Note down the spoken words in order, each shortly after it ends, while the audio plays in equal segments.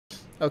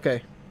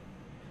Okay.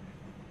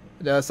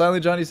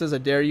 Silent Johnny says, I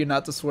dare you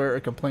not to swear or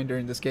complain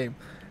during this game.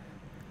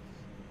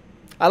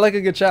 I like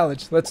a good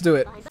challenge. Let's do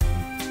it.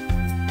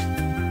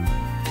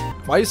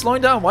 Why are you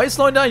slowing down? Why are you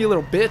slowing down, you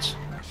little bitch?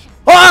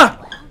 Ah!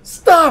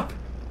 Stop!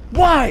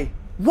 Why?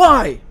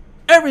 Why?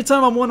 Every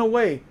time I'm one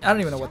away. I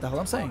don't even know what the hell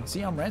I'm saying.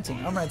 See, I'm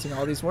ranting. I'm ranting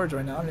all these words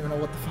right now. I don't even know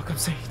what the fuck I'm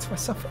saying to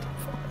myself anymore.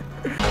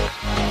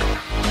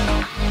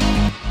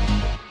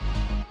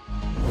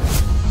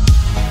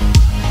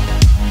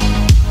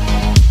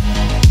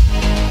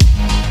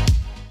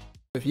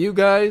 If you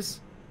guys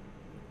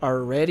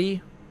are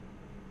ready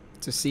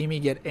to see me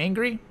get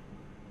angry,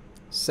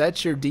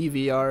 set your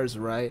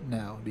DVRs right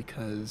now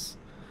because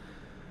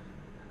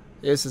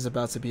this is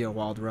about to be a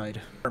wild ride.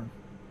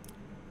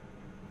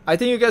 I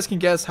think you guys can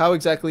guess how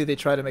exactly they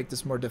try to make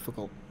this more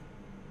difficult.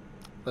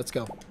 Let's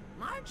go.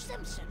 Marge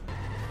Simpson.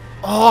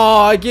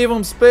 Oh, I gave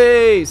him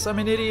space. I'm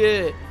an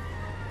idiot.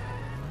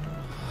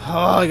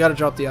 Oh, I gotta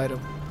drop the item.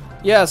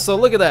 Yeah, so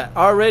look at that.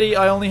 Already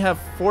I only have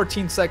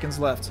 14 seconds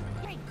left.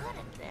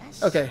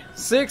 Okay,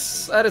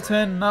 6 out of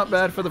 10, not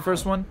bad for the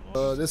first one.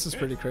 This is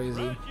pretty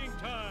crazy.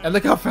 And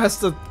look how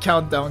fast the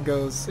countdown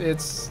goes.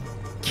 It's...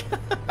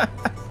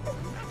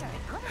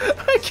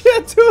 I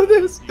can't do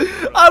this!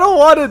 I don't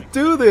want to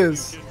do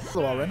this! To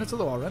the wall, run into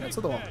the wall, run into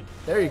the wall.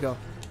 There you go.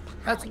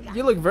 That's,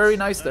 you look very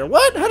nice there.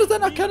 What? How does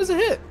that not count as a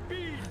hit?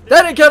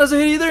 That didn't count as a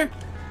hit either!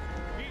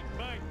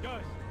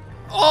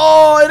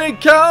 Oh, it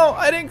didn't count!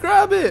 I didn't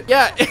grab it!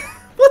 Yeah,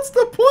 what's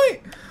the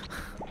point?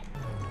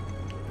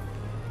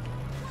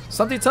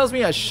 Something tells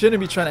me I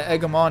shouldn't be trying to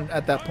egg him on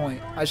at that point.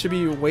 I should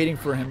be waiting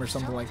for him or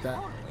something like that.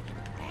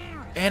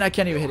 And I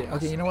can't even hit it.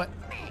 Okay, you know what?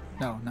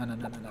 No. I'm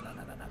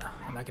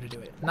not gonna do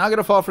it. Not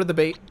gonna fall for the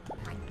bait.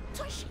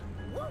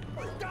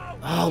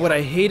 Oh, what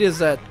I hate is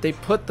that they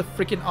put the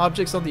freaking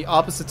objects on the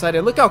opposite side.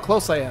 And look how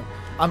close I am.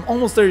 I'm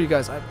almost there, you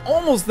guys. I'm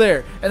almost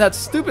there. And that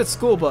stupid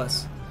school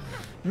bus.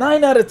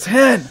 9 out of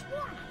 10.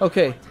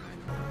 Okay.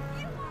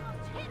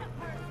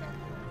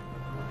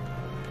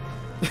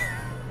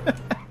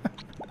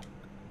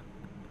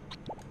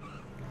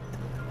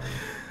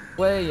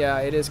 Yeah,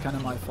 it is kind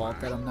of my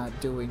fault that I'm not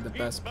doing the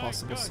best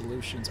possible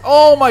solutions.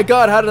 Oh my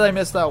god, how did I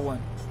miss that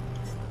one?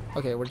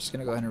 Okay, we're just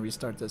gonna go ahead and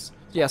restart this.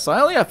 Yeah, so I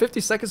only have 50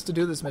 seconds to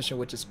do this mission,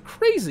 which is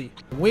crazy.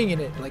 Winging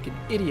it like an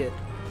idiot.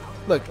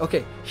 Look,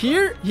 okay,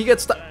 here he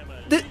gets stuck.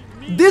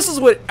 This is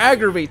what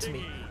aggravates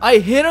me. I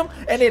hit him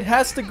and it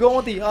has to go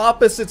on the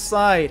opposite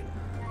side.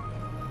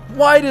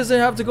 Why does it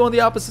have to go on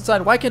the opposite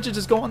side? Why can't you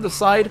just go on the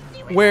side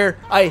where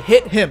I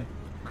hit him?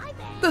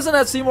 Doesn't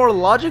that seem more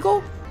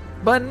logical?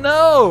 But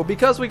no,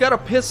 because we gotta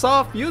piss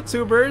off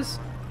YouTubers,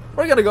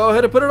 we're gonna go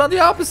ahead and put it on the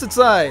opposite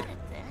side.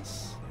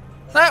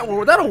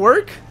 That'll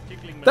work.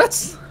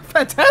 That's a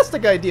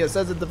fantastic idea,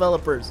 says the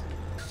developers.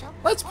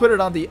 Let's put it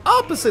on the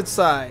opposite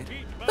side.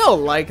 They'll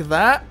like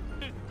that.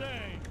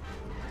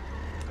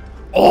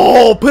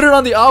 Oh, put it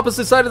on the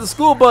opposite side of the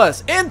school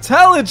bus.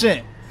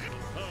 Intelligent.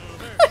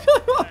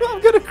 I'm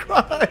gonna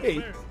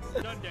cry.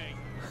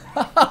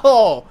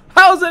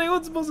 How is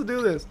anyone supposed to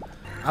do this?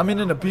 I'm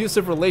in an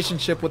abusive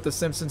relationship with the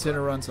Simpsons hit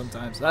and run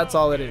sometimes. That's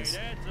all it is.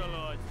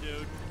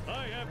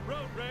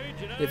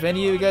 If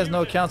any of you guys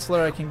know a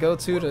counselor I can go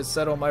to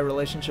settle my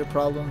relationship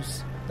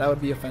problems, that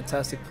would be a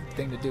fantastic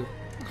thing to do.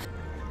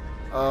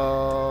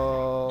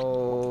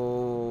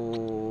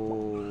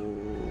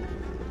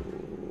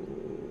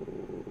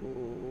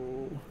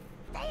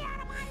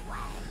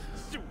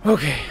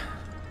 Okay.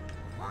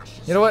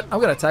 You know what?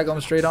 I'm gonna tackle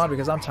him straight on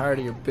because I'm tired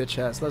of your bitch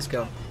ass. Let's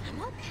go.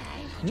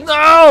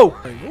 No!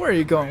 Where are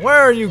you going? Where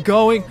are you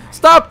going?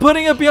 Stop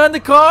putting it behind the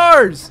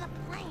cars!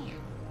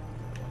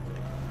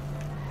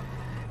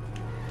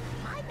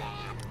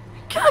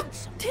 God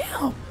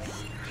damn!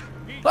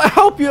 I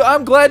hope you.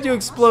 I'm glad you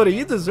exploded.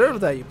 You deserve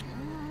that, you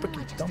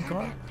freaking dumb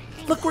car.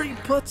 Look where you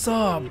put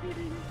some.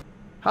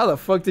 How the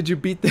fuck did you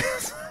beat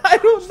this? I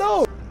don't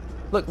know.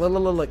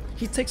 Look.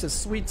 He takes his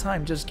sweet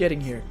time just getting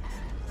here.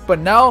 But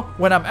now,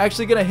 when I'm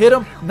actually gonna hit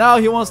him, now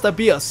he wants to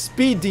be a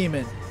speed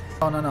demon.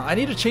 Oh, no. I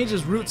need to change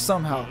his route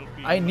somehow.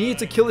 I need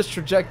to kill his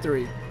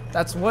trajectory.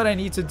 That's what I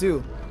need to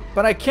do.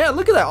 But I can't.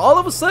 Look at that. All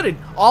of a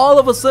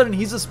sudden,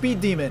 he's a speed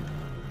demon.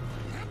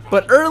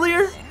 But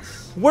earlier,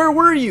 where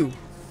were you?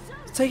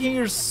 Taking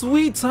your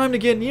sweet time to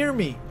get near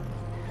me.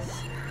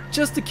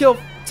 Just to kill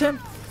 10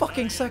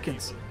 fucking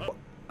seconds.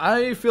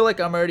 I feel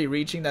like I'm already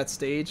reaching that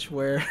stage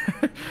where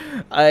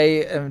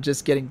I am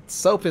just getting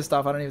so pissed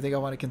off. I don't even think I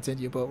want to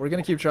continue. But we're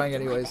going to keep trying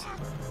anyways.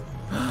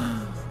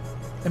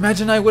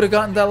 Imagine I would have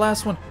gotten that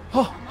last one.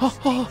 Oh!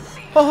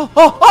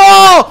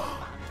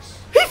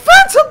 He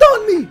phantomed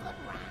on me!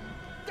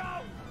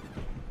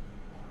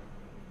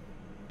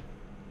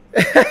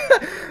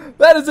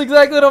 That is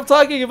exactly what I'm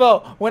talking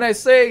about when I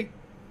say,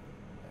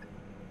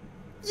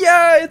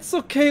 yeah, it's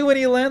okay when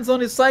he lands on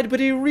his side, but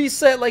he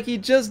reset like he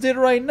just did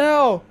right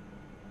now.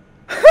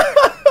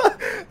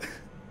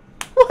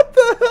 What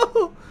the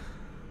hell?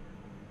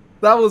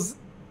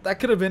 That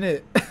could have been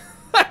it.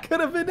 That could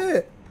have been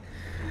it.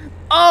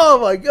 Oh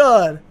my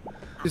god.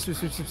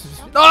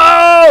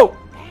 No!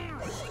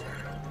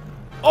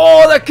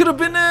 Oh, that could have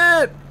been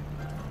it.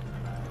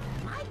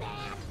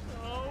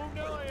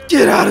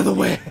 Get out of the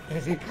way.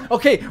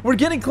 Okay, we're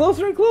getting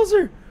closer and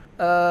closer.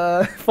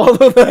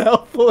 Follow the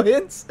helpful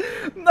hints.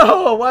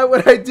 No, why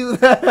would I do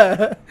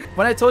that?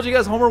 When I told you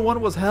guys Homer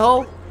 1 was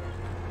hell,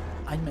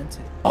 I meant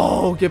it.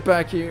 Oh, get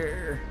back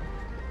here.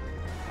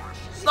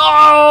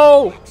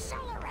 No!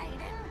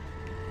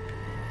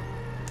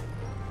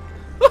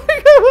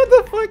 What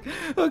the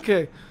fuck?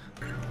 Okay.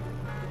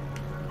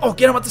 Oh,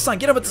 get him at the sign.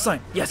 Get him at the sign.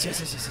 Yes, yes,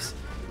 yes, yes, yes.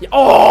 Yeah.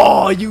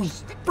 Oh, you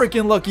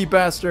freaking lucky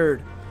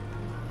bastard.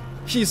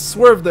 He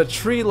swerved the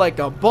tree like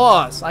a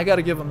boss. I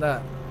gotta give him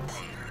that.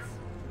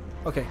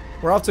 Okay,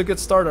 we're off to a good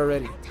start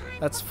already.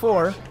 That's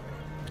 4.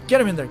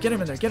 Get him in there. Get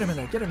him in there. Get him in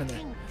there. Get him in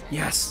there.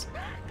 Yes.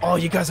 Oh,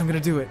 you guys, I'm gonna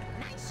do it.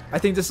 I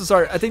think this is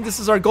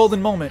our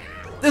golden moment.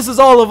 This is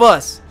all of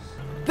us.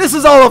 This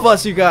is all of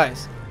us, you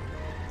guys.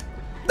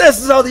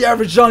 This is how the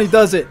average Johnny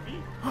does it.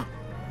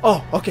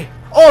 Oh, okay.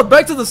 Oh,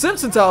 back to the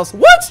Simpsons house.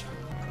 What?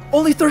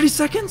 Only 30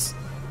 seconds?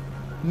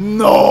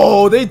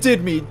 No, they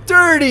did me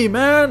dirty,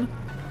 man.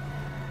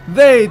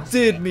 They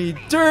did me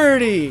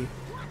dirty.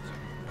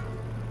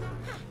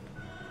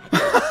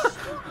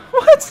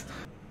 What?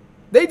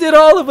 They did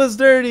all of us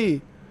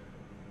dirty.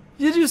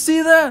 Did you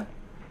see that?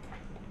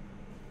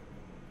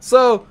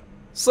 So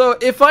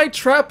if I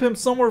trap him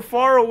somewhere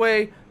far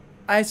away,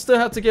 I still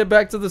have to get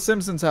back to the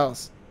Simpsons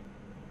house.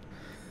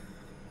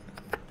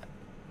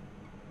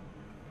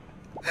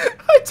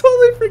 I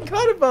totally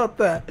forgot about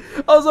that.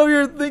 I was over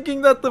here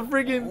thinking that the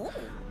freaking...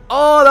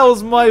 Oh, that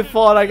was my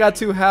fault. I got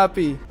too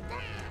happy.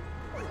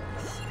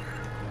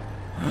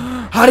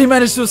 How did he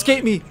manage to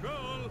escape me?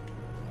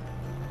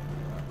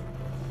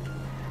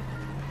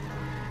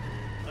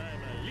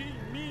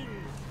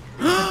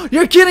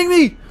 You're kidding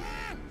me!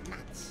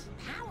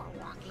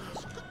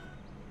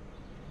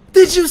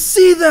 Did you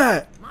see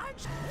that?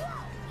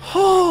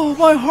 Oh,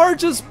 my heart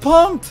just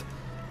pumped.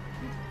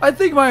 I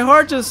think my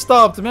heart just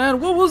stopped, man.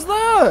 What was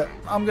that?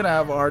 I'm gonna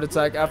have a heart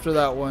attack after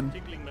that one.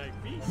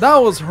 That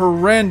was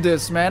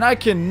horrendous, man. I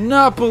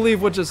cannot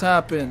believe what just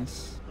happened.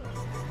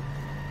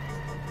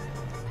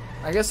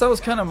 I guess that was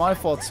kind of my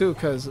fault too,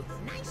 because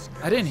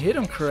I didn't hit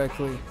him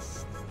correctly.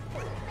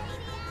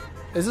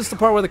 Is this the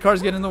part where the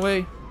cars get in the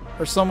way?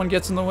 Or someone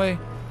gets in the way?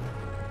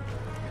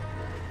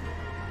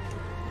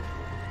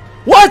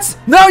 What?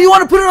 Now you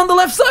want to put it on the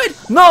left side?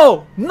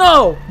 No!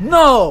 No!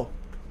 No!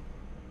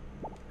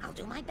 I'll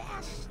do my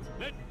best.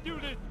 Let's do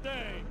this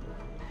thing.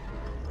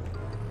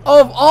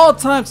 Of all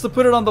times to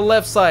put it on the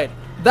left side.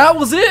 That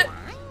was it?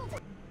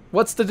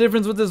 What's the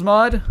difference with this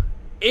mod?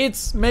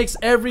 It makes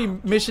every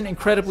mission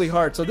incredibly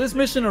hard. So this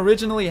mission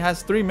originally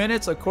has 3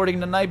 minutes according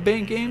to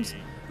Nightbane Games.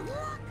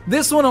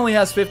 This one only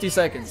has 50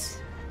 seconds.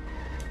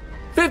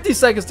 50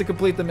 seconds to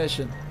complete the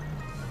mission.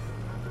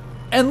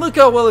 And look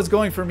how well it's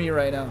going for me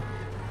right now.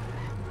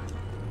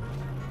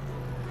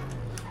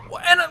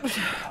 And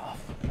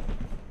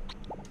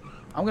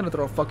I'm gonna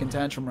throw a fucking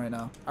tantrum right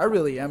now. I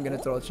really am gonna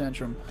throw a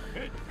tantrum.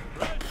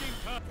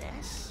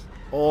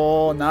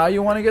 Oh, now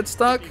you want to get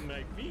stuck?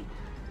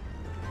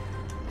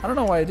 I don't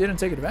know why I didn't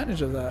take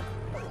advantage of that.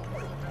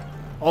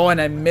 Oh, and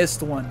I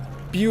missed one.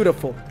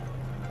 Beautiful.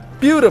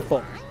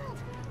 Beautiful.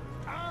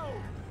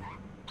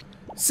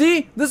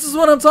 See? This is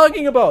what I'm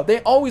talking about. They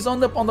always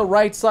end up on the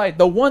right side.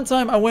 The one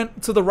time I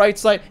went to the right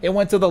side, it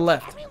went to the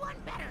left.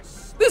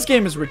 This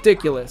game is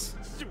ridiculous.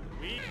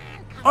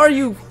 Are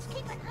you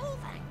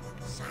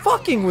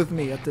fucking with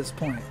me at this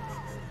point?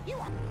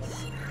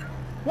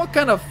 What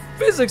kind of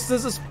physics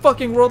does this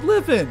fucking world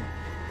live in?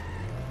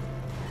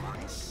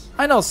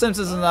 I know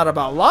Simpsons is not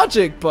about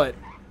logic, but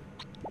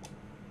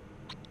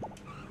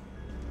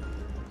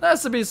there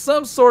has to be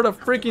some sort of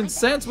freaking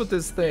sense with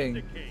this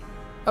thing.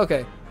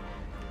 Okay.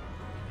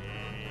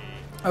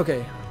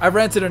 Okay, I've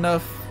ranted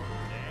enough.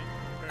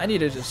 I need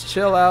to just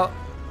chill out.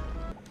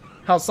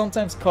 How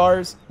sometimes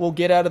cars will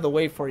get out of the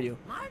way for you,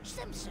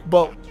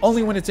 but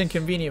only when it's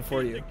inconvenient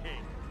for you.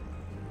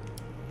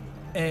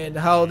 And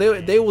how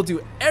they will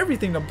do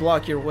everything to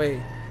block your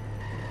way.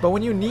 But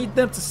when you need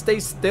them to stay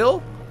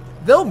still,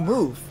 they'll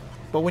move.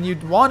 But when you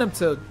want them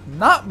to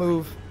not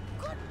move,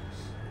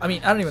 I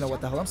mean, I don't even know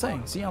what the hell I'm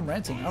saying. See, I'm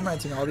ranting. I'm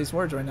ranting all these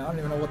words right now. I don't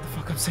even know what the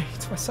fuck I'm saying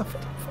to myself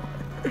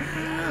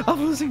anymore.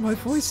 I'm losing my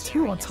voice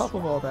too on top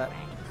of all that.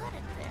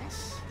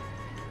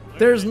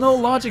 There's no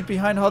logic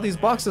behind how these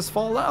boxes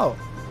fall out.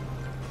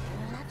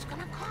 That's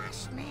gonna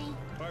cost me.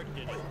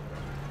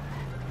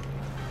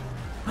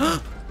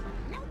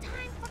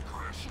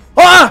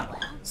 Ah!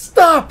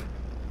 Stop!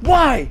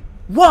 Why?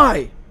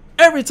 Why?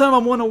 Every time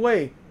I'm one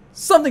away,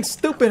 something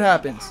stupid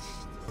happens.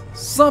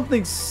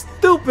 Something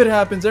stupid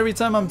happens every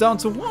time I'm down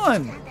to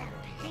 1.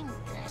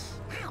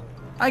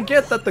 I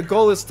get that the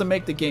goal is to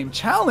make the game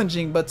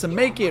challenging, but to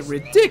make it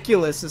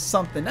ridiculous is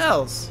something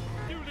else.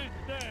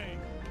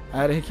 I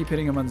had to keep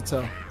hitting him on the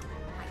toe.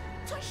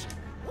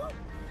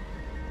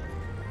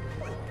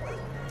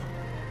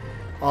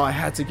 Oh, I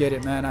had to get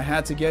it, man. I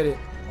had to get it.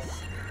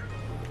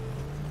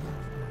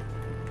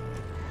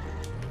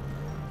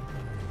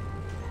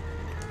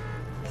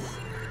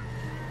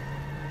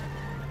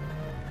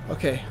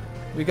 Okay.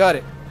 We got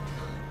it.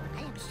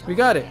 I am so We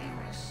got it.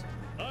 embarrassed.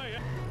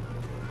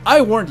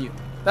 I warned you.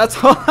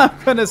 That's all I'm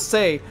gonna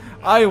say.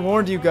 I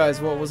warned you guys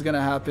what was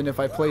gonna happen if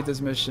I played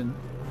this mission.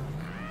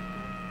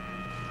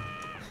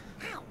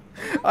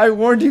 I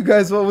warned you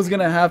guys what was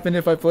gonna happen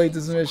if I played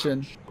this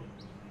mission.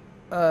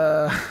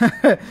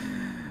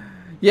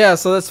 Yeah,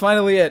 so that's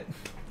finally it.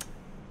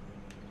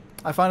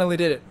 I finally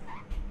did it.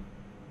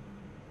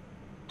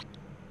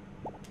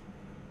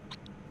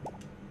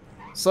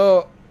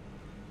 So,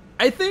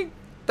 I think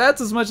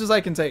that's as much as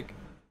I can take.